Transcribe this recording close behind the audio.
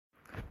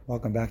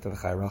Welcome back to the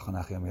Chaya,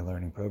 Nach, Yomi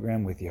learning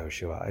program with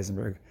Yehoshua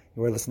Eisenberg.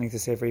 You are listening to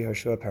Sefer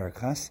Yehoshua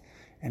Perek Ches,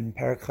 and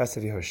Perek Ches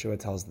of Yehoshua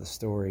tells the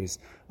stories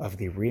of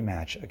the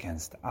rematch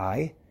against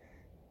Ai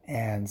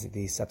and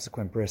the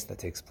subsequent bris that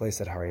takes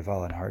place at Har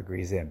Eival and Har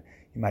Grizim.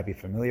 You might be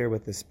familiar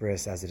with this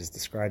bris as it is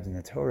described in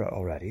the Torah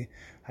already.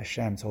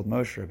 Hashem told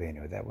Moshe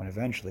Rabbeinu that when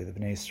eventually the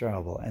Bnei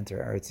Yisrael will enter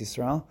Eretz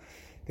Yisrael,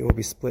 they will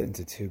be split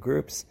into two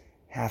groups.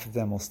 Half of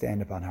them will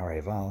stand up on Har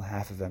Eival,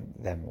 half of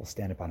them will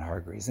stand up on Har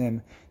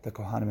Grizim. The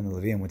Kohanim and the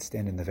Leviim would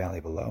stand in the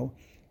valley below.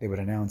 They would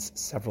announce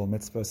several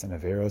mitzvos and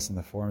averos in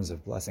the forms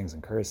of blessings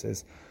and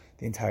curses.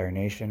 The entire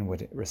nation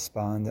would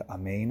respond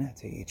Amen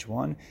to each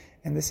one.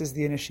 And this is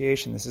the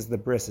initiation, this is the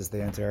bris as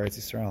they enter Eretz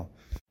Yisrael.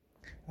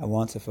 I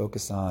want to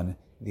focus on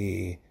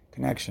the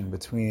connection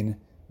between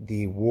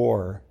the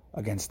war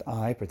against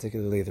Ai,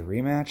 particularly the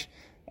rematch,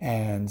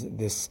 and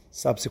this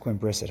subsequent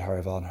bris at Har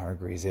Eival and Har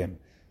Grizim.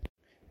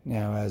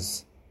 Now,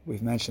 as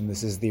we've mentioned,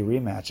 this is the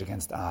rematch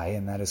against Ai,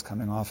 and that is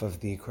coming off of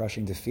the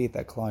crushing defeat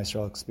that Klal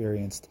Yisrael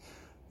experienced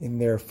in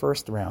their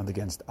first round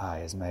against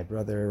Ai. As my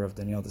brother of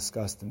Daniel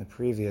discussed in the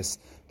previous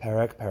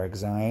Perek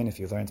Zayin, if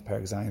you learned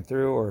Perek Zayin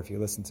through, or if you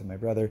listened to my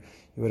brother,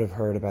 you would have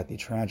heard about the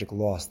tragic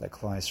loss that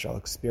Klal Yisrael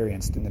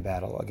experienced in the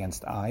battle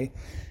against Ai.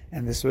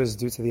 And this was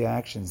due to the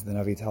actions, the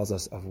Navi tells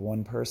us, of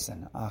one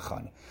person,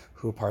 Achan,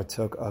 who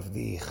partook of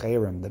the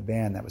cherem, the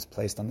ban that was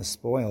placed on the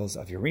spoils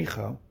of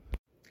Yericho.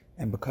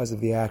 And because of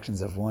the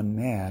actions of one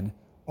man,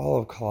 all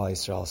of Klal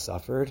Yisrael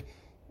suffered.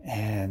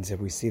 And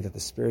we see that the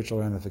spiritual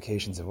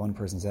ramifications of one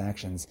person's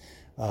actions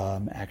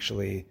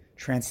actually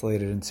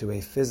translated into a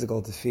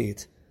physical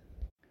defeat.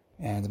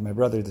 And my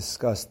brother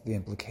discussed the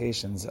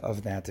implications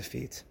of that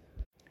defeat.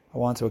 I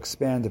want to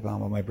expand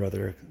upon what my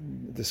brother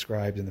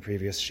described in the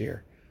previous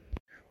shir.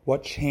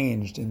 What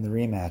changed in the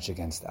rematch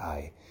against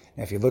Ai?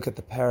 Now, if you look at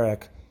the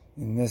Perek,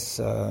 in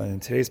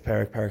today's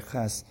Perek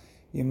Ches,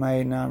 you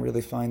might not really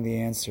find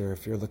the answer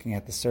if you're looking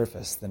at the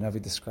surface. The Navi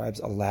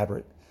describes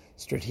elaborate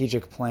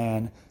strategic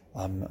plan,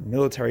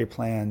 military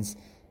plans,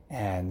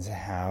 and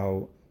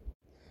how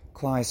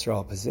Klal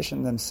Yisrael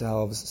position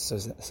themselves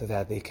so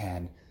that they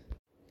can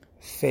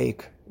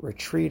fake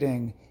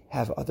retreating,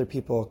 have other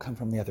people come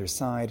from the other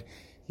side.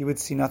 You would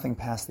see nothing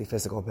past the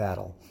physical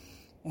battle.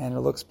 And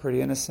it looks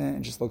pretty innocent,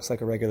 it just looks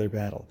like a regular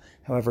battle.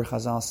 However,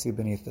 Chazal see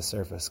beneath the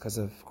surface, because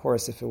of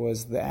course if it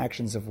was the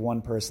actions of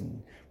one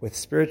person with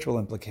spiritual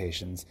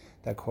implications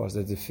that caused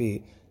a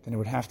defeat, then it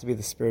would have to be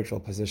the spiritual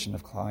position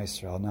of Klal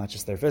Yisrael, not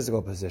just their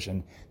physical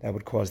position, that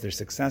would cause their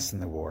success in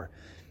the war.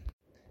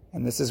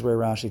 And this is where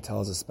Rashi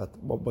tells us about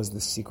what was the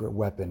secret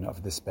weapon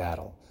of this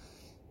battle.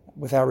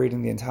 Without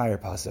reading the entire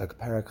pasuk,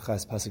 Perek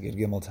Ches pasuk Yud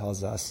Gimel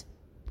tells us,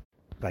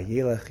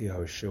 Vayelech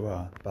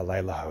Yehoshua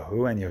b'layla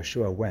hahu, and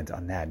Yehoshua went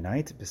on that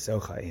night,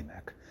 b'socha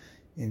emek,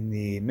 in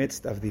the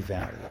midst of the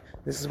valley.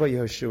 This is what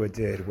Yehoshua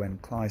did when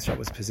Klal Yisrael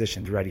was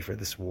positioned ready for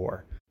this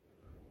war.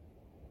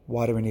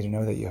 Why do we need to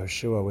know that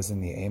Yehoshua was in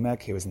the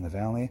emek, he was in the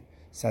valley?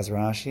 Says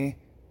Rashi,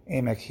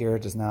 emek here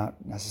does not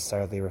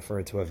necessarily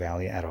refer to a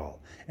valley at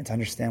all. And to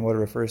understand what it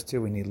refers to,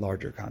 we need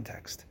larger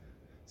context.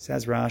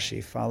 Says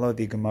Rashi, follow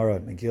the Gemara,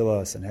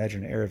 Megillah,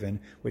 Sanhedrin, Eruvin,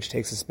 which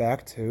takes us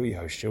back to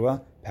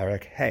Yehoshua,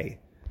 Perek Hey.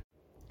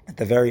 At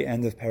the very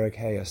end of Perek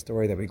Hey, a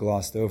story that we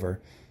glossed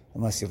over,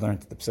 unless you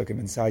learned the psukim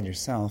inside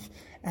yourself,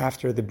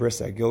 after the bris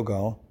at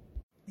Gilgal,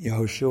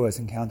 Yehoshua is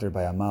encountered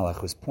by a malach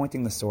who's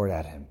pointing the sword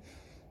at him.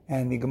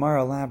 And the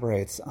Gemara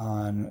elaborates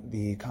on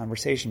the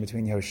conversation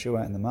between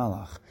Yehoshua and the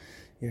malach.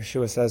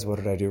 Yehoshua says, what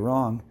did I do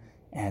wrong?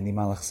 And the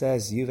malach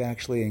says, you've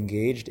actually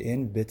engaged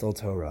in bittul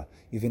Torah.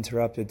 You've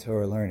interrupted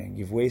Torah learning.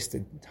 You've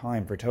wasted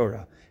time for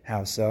Torah.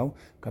 How so?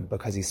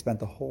 Because he spent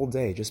the whole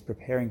day just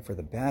preparing for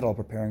the battle,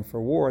 preparing for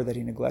war, that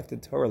he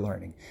neglected Torah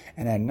learning.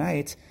 And at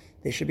night,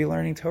 they should be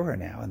learning Torah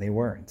now, and they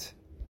weren't.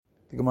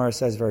 The Gemara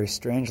says very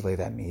strangely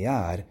that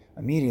miyad,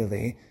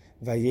 immediately,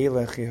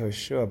 Vayelech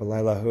Yehoshua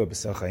b'layla hahu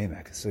b'socha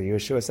emek. So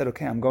Yehoshua said,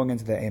 okay, I'm going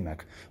into the emek.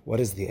 What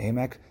is the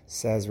emek?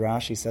 Says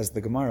Rashi, says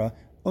the Gemara,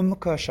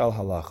 Umka shal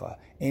halacha.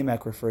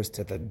 Emek refers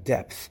to the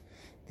depth.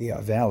 The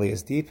valley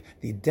is deep,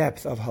 the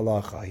depth of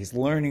halacha. He's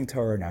learning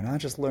Torah now, not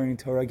just learning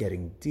Torah,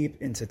 getting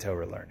deep into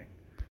Torah learning.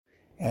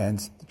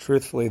 And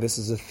truthfully, this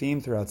is a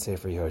theme throughout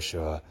Sefer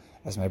Yehoshua.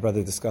 As my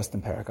brother discussed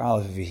in Perek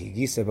Aleph,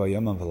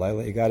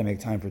 you got to make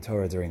time for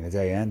Torah during the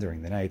day and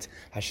during the night.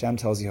 Hashem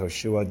tells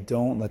Yehoshua,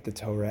 don't let the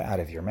Torah out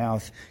of your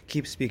mouth.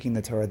 Keep speaking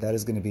the Torah. That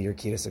is going to be your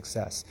key to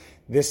success.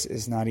 This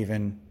is not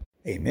even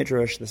a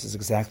midrash. This is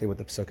exactly what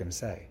the psukim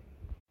say.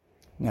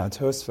 Now,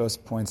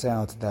 Tosfos points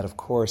out that, of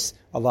course,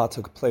 a lot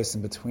took place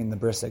in between the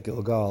bris at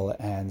Gilgal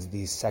and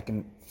the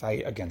second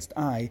fight against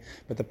Ai,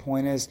 but the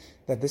point is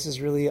that this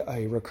is really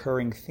a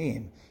recurring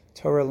theme.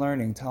 Torah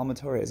learning, Talmud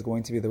Torah, is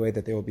going to be the way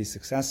that they will be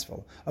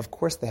successful. Of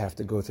course they have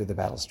to go through the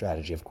battle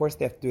strategy. Of course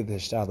they have to do the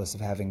hishtadlus of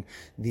having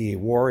the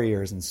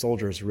warriors and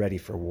soldiers ready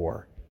for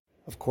war.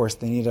 Of course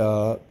they need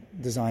to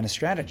design a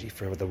strategy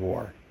for the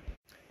war.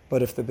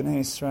 But if the Bnei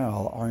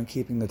Yisrael aren't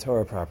keeping the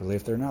Torah properly,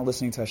 if they're not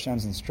listening to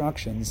Hashem's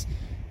instructions,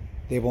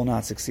 they will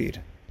not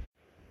succeed.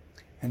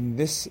 And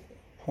this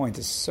point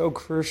is so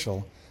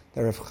crucial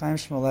that Rav Chaim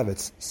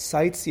Shmulevitz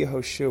cites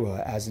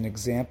Yehoshua as an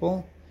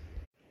example,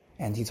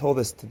 and he told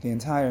this to the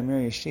entire Mir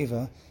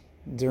Yeshiva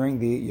during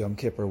the Yom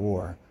Kippur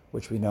War,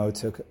 which we know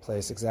took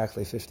place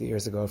exactly 50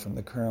 years ago from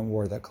the current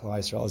war that Klal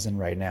Yisrael is in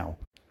right now.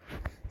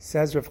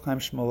 Says Rav Chaim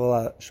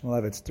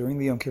Shmulevitz during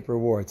the Yom Kippur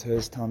War to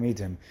his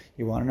Talmidim,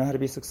 you want to know how to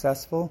be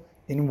successful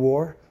in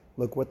war?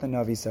 Look what the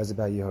Navi says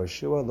about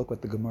Yehoshua, look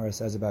what the Gemara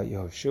says about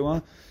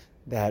Yehoshua,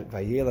 that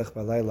Vayelech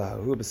Balayla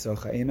Hahu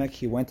B'Socha Emek,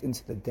 he went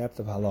into the depth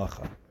of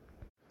halacha.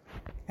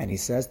 And he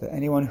says that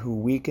anyone who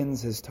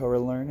weakens his Torah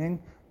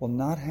learning will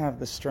not have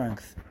the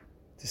strength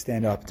to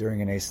stand up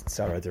during an Eis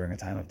Tzara, during a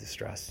time of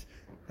distress.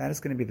 That is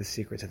going to be the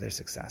secret to their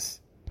success.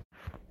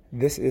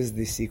 This is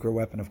the secret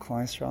weapon of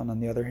Klal Yisrael, and on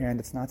the other hand,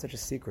 it's not such a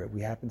secret.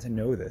 We happen to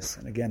know this,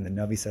 and again, the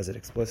Navi says it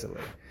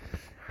explicitly.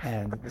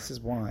 And this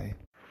is why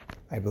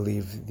I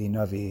believe the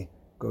Navi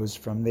goes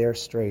from there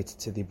straight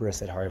to the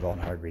bris at Harival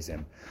and Har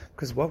Grizim.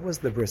 Because what was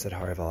the bris at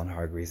Harival and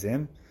Har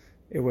Grizim?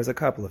 It was a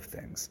couple of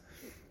things.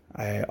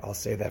 I'll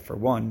say that for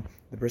one,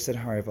 the bris at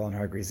Harival and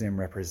Har Grizim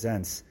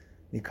represents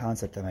the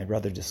concept that my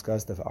brother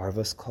discussed of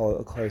Arvus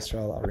Klal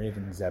Yisrael Arev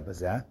and Zeh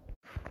B'Zeh.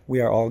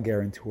 We are all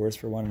guarantors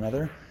for one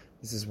another.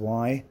 This is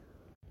why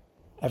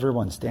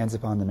everyone stands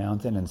upon the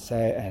mountain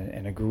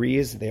and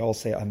agrees. They all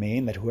say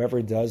Amen, that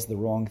whoever does the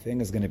wrong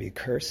thing is going to be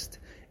cursed.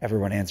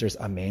 Everyone answers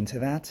Amen to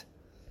that.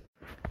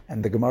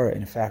 And the Gemara,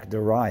 in fact,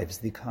 derives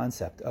the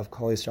concept of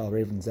Klal Yisrael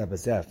Arev and Zeh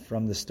B'Zeh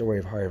from the story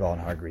of Harival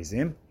and Har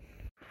Grizim.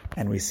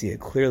 And we see it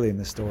clearly in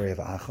the story of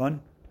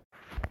Achan.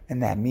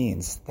 And that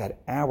means that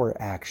our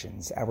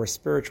actions, our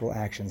spiritual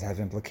actions, have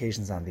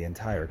implications on the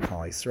entire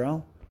Klal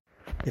Yisrael.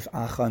 If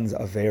Achan's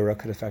Avera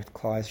could affect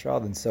Klal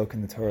Yisrael, then so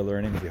can the Torah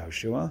learning of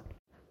Yehoshua.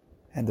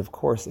 And of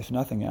course, if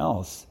nothing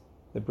else,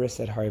 the bris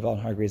at Harival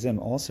and Har Grizim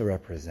also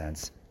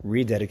represents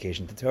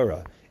rededication to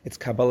Torah. It's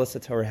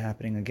Kabbalas Torah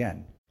happening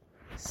again.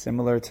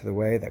 Similar to the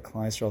way that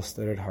Klal Yisrael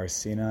stood at Har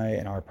Sinai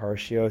and our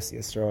Parshios,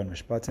 Yisro and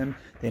Mishpatim,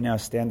 they now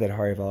stand at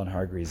Harival and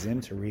Har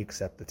Grizim to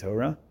re-accept the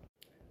Torah.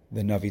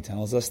 The Navi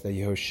tells us that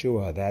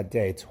Yehoshua that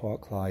day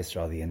taught Klal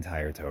Yisrael the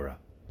entire Torah.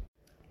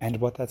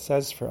 And what that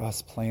says for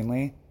us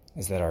plainly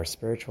is that our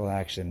spiritual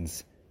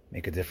actions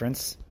make a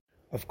difference.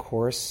 Of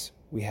course,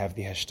 we have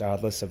the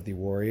hashtadlus of the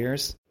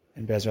warriors,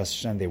 and Bezras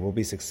Hashem, they will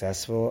be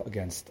successful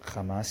against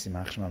Hamas,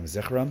 Yimach Shemam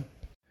Zichram,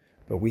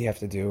 but we have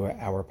to do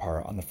our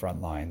part on the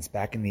front lines,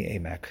 back in the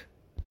Emek,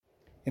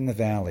 in the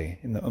valley,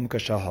 in the Umka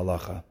Shal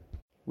Halacha.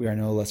 We are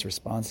no less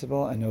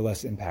responsible and no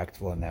less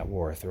impactful in that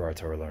war through our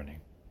Torah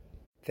learning.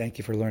 Thank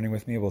you for learning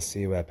with me. We'll see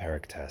you at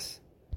Parak Tes.